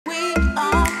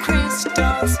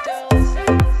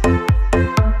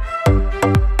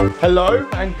Hello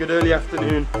and good early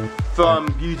afternoon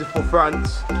from beautiful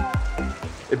France.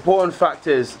 Important fact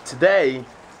is, today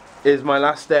is my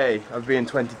last day of being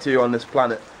 22 on this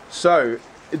planet. So,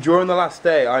 during the last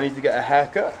day I need to get a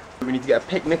haircut. We need to get a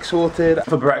picnic sorted.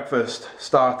 For breakfast,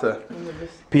 starter,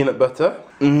 peanut butter.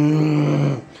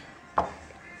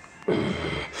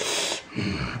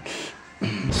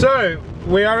 So,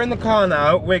 we are in the car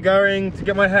now. We're going to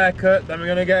get my hair cut, then we're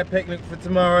going to get a picnic for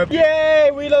tomorrow. Yay,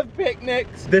 we love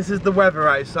picnics! This is the weather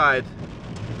outside.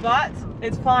 But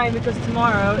it's fine because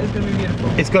tomorrow is going to be beautiful.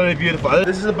 It's going to be beautiful.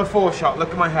 This is a before shot. Look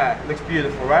at my hair. It looks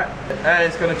beautiful, right? And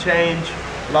it's going to change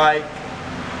like,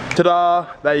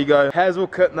 ta-da! There you go. Hair's all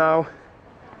cut now.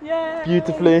 Yay!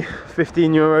 Beautifully,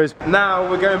 15 euros. Now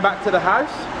we're going back to the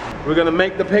house. We're going to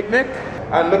make the picnic.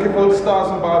 And looking forward to stars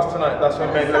and bars tonight. That's what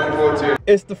I'm mainly looking forward to.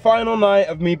 It's the final night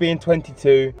of me being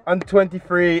 22. I'm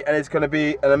 23 and it's going to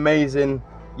be an amazing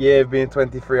year of being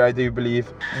 23, I do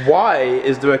believe. Why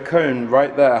is there a cone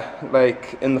right there,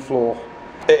 like in the floor?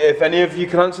 If any of you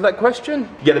can answer that question,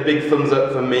 get a big thumbs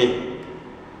up for me.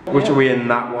 Which are we in,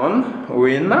 that one? Are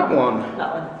we in that one?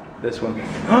 That one. This one.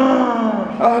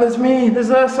 Oh, there's me. There's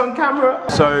us on camera.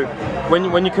 So,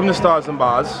 when you come to Stars and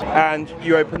Bars and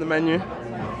you open the menu,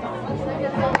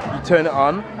 you turn it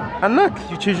on, and look,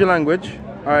 you choose your language.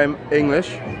 I'm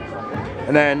English.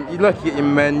 And then you look, you get your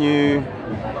menu,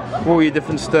 all your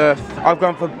different stuff. I've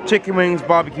gone for chicken wings,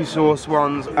 barbecue sauce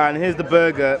ones, and here's the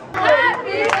burger.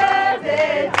 Happy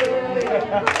birthday to you.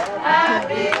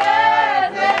 Happy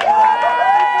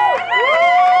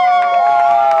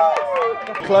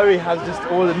birthday. Chloe has just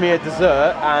ordered me a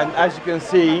dessert, and as you can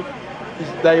see,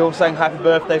 they all sang happy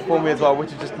birthday for me as well,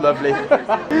 which is just lovely.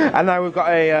 And now we've got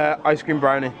a ice cream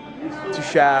brownie to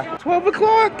share. 12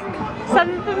 o'clock!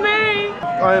 7 for me!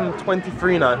 I am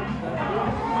 23 now.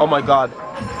 Oh my god.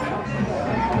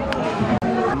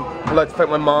 I'd like to thank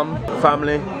my mom,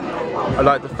 family. I'd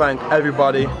like to thank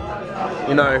everybody,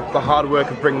 you know, the hard work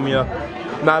of bringing me up.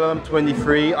 Now that I'm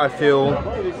 23, I feel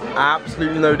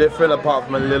absolutely no different apart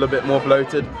from a little bit more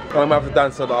bloated. I'm gonna have to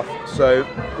dance that off, so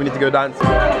we need to go dance.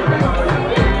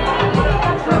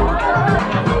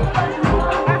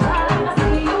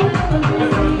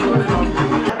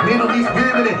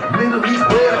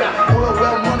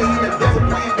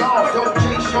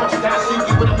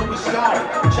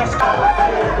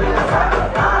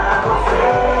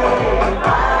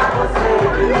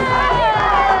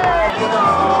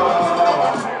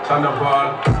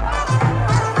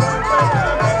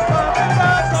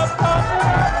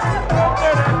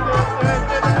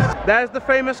 There's the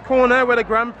famous corner where the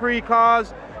Grand Prix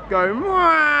cars go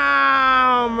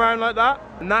round like that,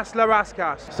 and that's La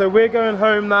Rascasse. So we're going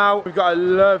home now. We've got a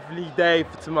lovely day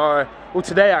for tomorrow. Well,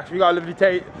 today actually, we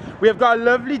have got a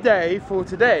lovely day for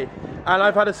today, and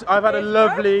I've had a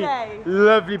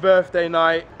lovely birthday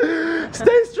night.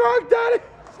 Stay strong, Daddy.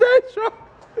 Stay strong.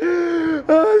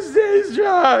 Oh, stay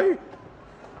strong.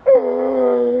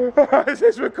 Oh, is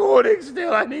this recording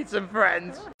still? I need some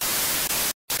friends.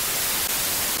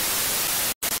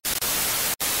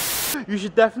 You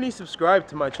should definitely subscribe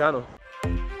to my channel.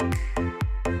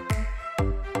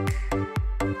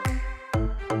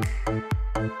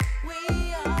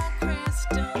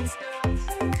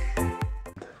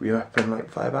 We are up in like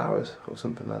 5 hours or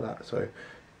something like that, so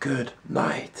good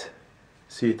night.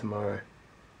 See you tomorrow.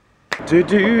 Do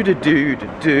do do do do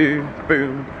do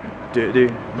boom. Do do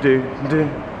do do.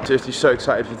 Seriously, so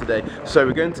excited for today. So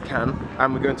we're going to Cannes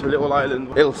and we're going to a little island,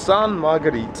 Île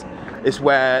Sainte-Marguerite. It's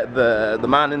where the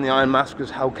man in the iron mask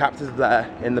was held captive there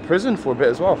in the prison for a bit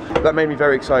as well. That made me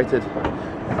very excited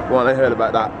when I heard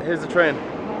about that. Here's the train.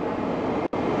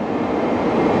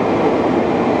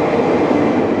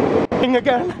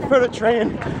 Again for the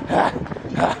train.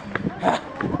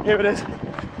 Here it is.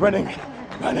 Running,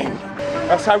 running.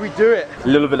 That's how we do it. A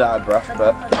little bit out of breath,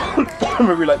 but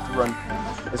we like to run.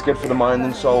 It's good for the mind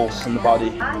and soul and the body.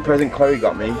 The present Chloe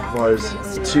got me was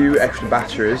 2 extra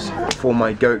batteries for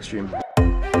my Go Extreme.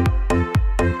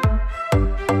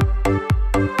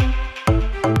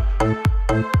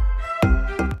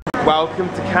 Welcome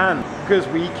to Cannes, because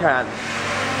we can.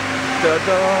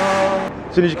 Da-da.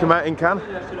 As soon as you come out in Cannes,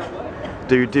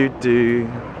 do do do.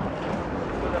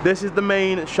 This is the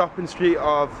main shopping street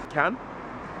of Cannes.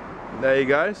 There you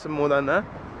go, some more down there,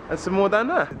 and some more down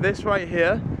there. This right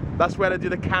here, that's where they do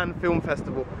the Cannes Film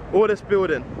Festival. All this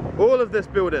building, all of this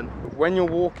building. When you're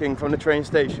walking from the train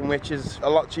station, which is a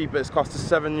lot cheaper, it's cost us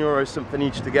 €7 something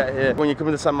each to get here. When you come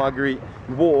into Sainte-Marguerite,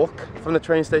 you walk from the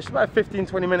train station, about a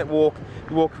 15-20 minute walk.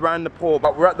 You walk around the port,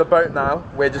 but we're at the boat now.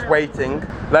 We're just waiting.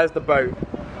 There's the boat.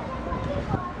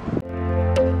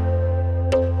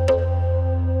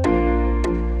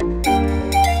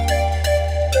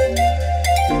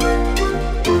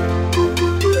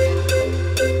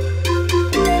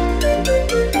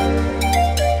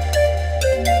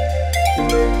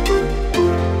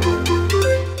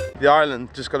 The island,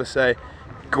 just gotta say,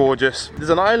 gorgeous. There's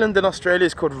an island in Australia,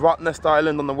 it's called Rottnest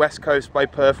Island on the west coast by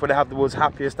Perth, where they have the world's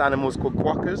happiest animals called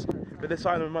quokkas. But this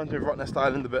island reminds me of Rottnest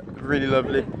Island a bit. Really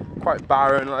lovely, quite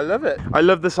barren, I love it. I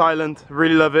love this island,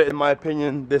 really love it. In my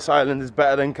opinion, this island is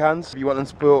better than Cairns. If you want to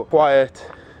sport, quiet,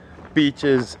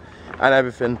 beaches and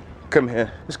everything, come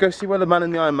here. Let's go see where the man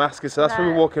in the iron mask is. So that's where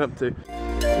we're walking up to.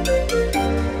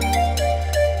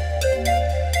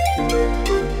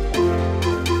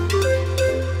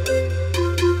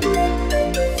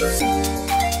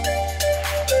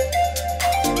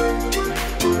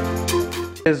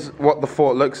 Here's what the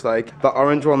fort looks like. The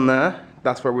orange one there,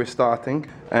 that's where we're starting.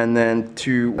 And then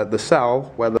to the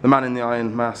cell where the man in the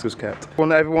iron mask was kept.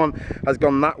 When everyone has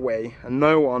gone that way and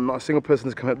no one, not a single person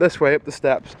has come up this way, up the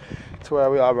steps to where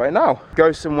we are right now.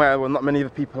 Go somewhere where not many other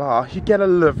people are, you get a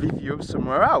lovely view of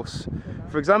somewhere else.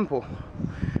 For example,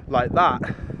 like that.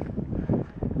 The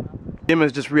gym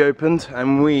has just reopened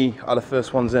and we are the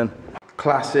first ones in.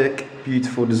 Classic,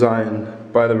 beautiful design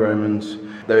by the Romans.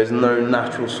 There is no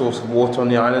natural source of water on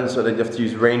the island, so they have to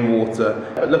use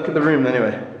rainwater. But look at the room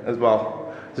anyway, as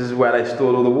well. This is where they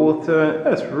stored all the water.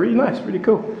 Yeah, it's really nice, really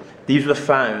cool. These were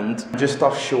found just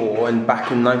offshore and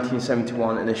back in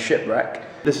 1971 in a shipwreck.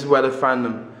 This is where they found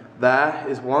them. There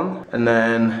is one, and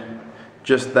then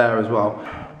just there as well.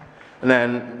 And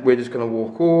then we're just gonna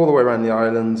walk all the way around the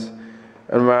island,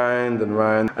 and round and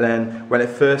round. And then when it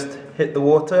first hit the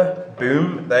water,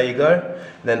 boom, there you go.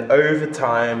 And then over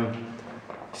time,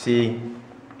 see,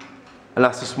 and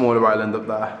that's the smaller island up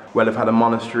there, where they've had a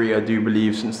monastery, I do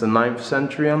believe, since the 9th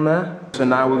century on there. So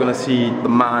now we're gonna see the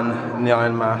man in the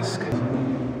iron mask.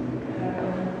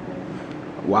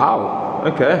 Wow,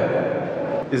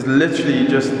 okay. It's literally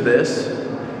just this,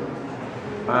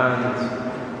 and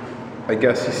I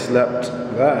guess he slept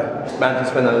there. Man can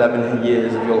spend 11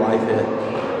 years of your life here.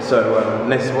 So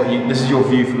this is your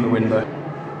view from the window.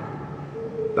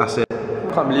 That's it.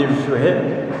 Can't believe you're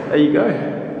here. There you go.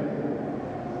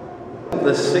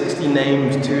 There's 60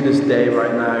 names to this day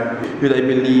right now who they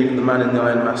believe the man in the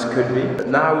iron mask could be. But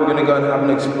now we're going to go and have an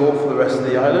explore for the rest of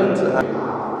the island.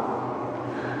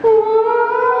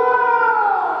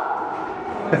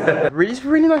 It's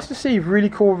really nice to see, really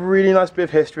cool, really nice bit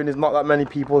of history, and there's not that many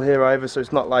people here either, so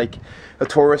it's not like a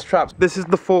tourist trap. This is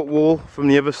the fort wall from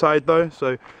the other side though,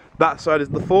 so that side is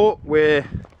the fort, we're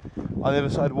on the other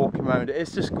side walking around it.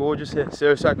 It's just gorgeous here,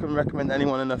 seriously I couldn't recommend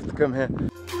anyone enough to come here.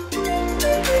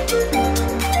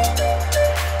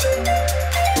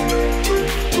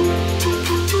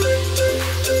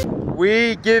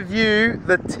 We give you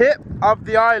the tip of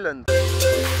the island.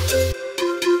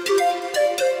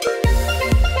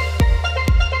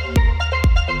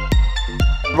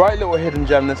 Right little hidden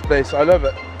gem, this place, I love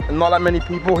it. And not that many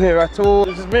people here at all.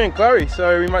 This is me and Chloe,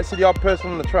 so we might see the odd person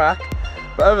on the track.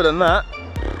 But other than that,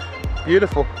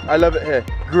 beautiful. I love it here.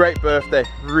 Great birthday,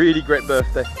 really great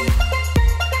birthday.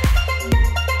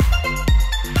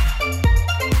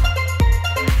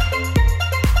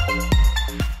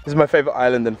 This is my favourite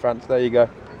island in France, there you go.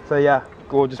 So yeah,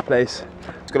 gorgeous place.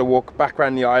 Just gonna walk back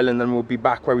around the island and we'll be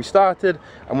back where we started,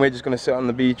 and we're just gonna sit on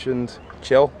the beach and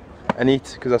chill and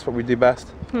eat, because that's what we do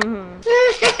best.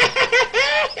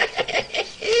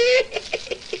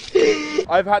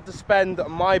 I've had to spend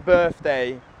my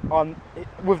birthday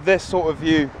with this sort of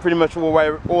view pretty much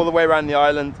all the way around the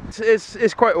island.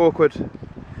 It's quite awkward,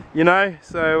 you know,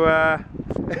 so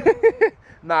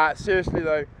nah, seriously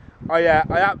though,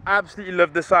 I absolutely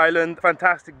love this island.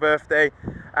 Fantastic birthday,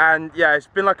 and yeah, it's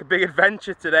been like a big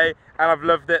adventure today and I've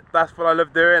loved it. That's what I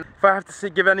love doing. If I have to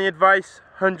give any advice,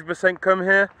 100% come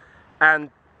here, and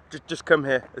just come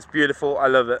here. It's beautiful, I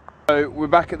love it. So we're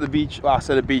back at the beach. Well, I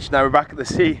said the beach, now we're back at the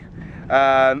sea.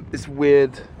 It's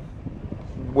weird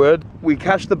word. We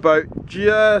catch the boat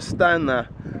just down there,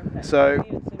 so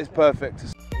it's perfect.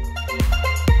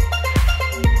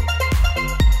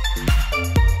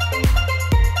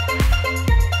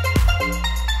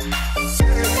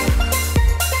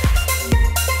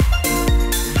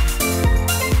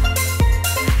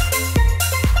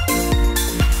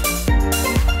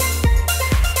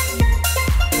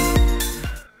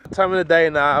 Time of the day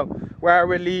now, where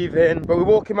we're leaving, but we're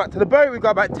walking back to the boat. We've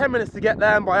got about 10 minutes to get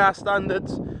there, and by our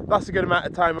standards, that's a good amount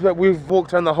of time. But we've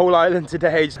walked around the whole island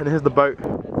today, and here's the boat.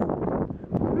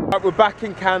 Right, we're back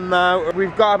in Cannes now.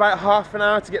 We've got about half an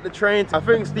hour to get the train. I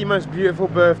think it's the most beautiful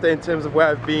birthday in terms of where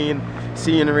I've been,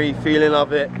 scenery, feeling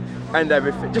of it, and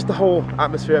everything. Just the whole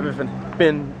atmosphere, everything.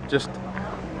 Been just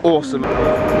awesome.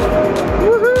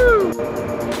 Woohoo!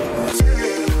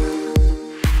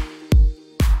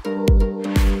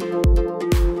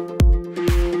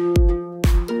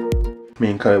 Me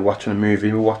and Chloe watching a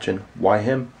movie. We're watching Why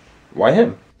Him? Why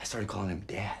Him? I started calling him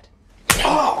Dad.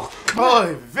 Oh,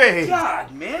 boy, Vic.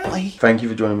 God, man. Thank you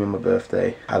for joining me on my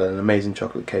birthday. I had an amazing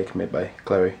chocolate cake made by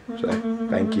Chloe, so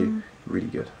thank you. Really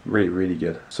good, really, really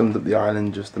good. Summed up the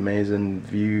island, just amazing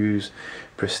views,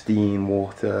 pristine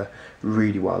water,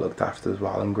 really well looked after as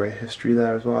well, and great history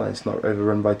there as well. And it's not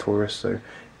overrun by tourists, so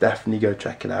definitely go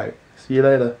check it out. See you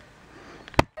later.